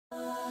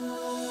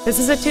This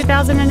is a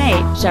 2008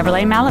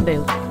 Chevrolet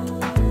Malibu.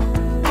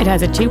 It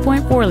has a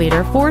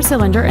 2.4-liter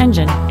four-cylinder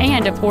engine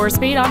and a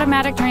 4-speed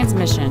automatic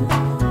transmission.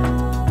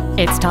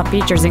 Its top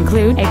features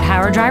include a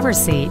power driver's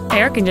seat,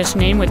 air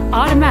conditioning with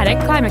automatic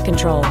climate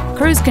control,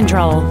 cruise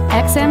control,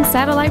 XM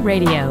satellite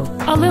radio,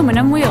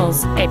 aluminum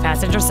wheels, a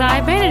passenger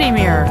side vanity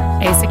mirror,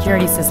 a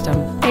security system,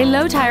 a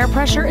low tire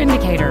pressure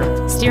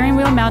indicator, steering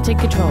wheel mounted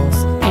controls,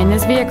 and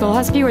this vehicle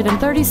has fewer than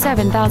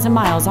 37,000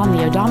 miles on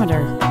the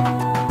odometer.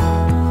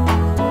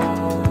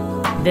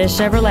 This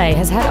Chevrolet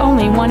has had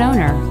only one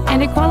owner,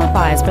 and it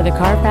qualifies for the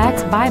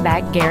Carfax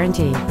buyback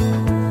guarantee.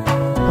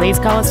 Please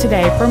call us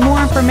today for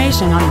more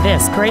information on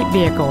this great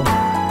vehicle.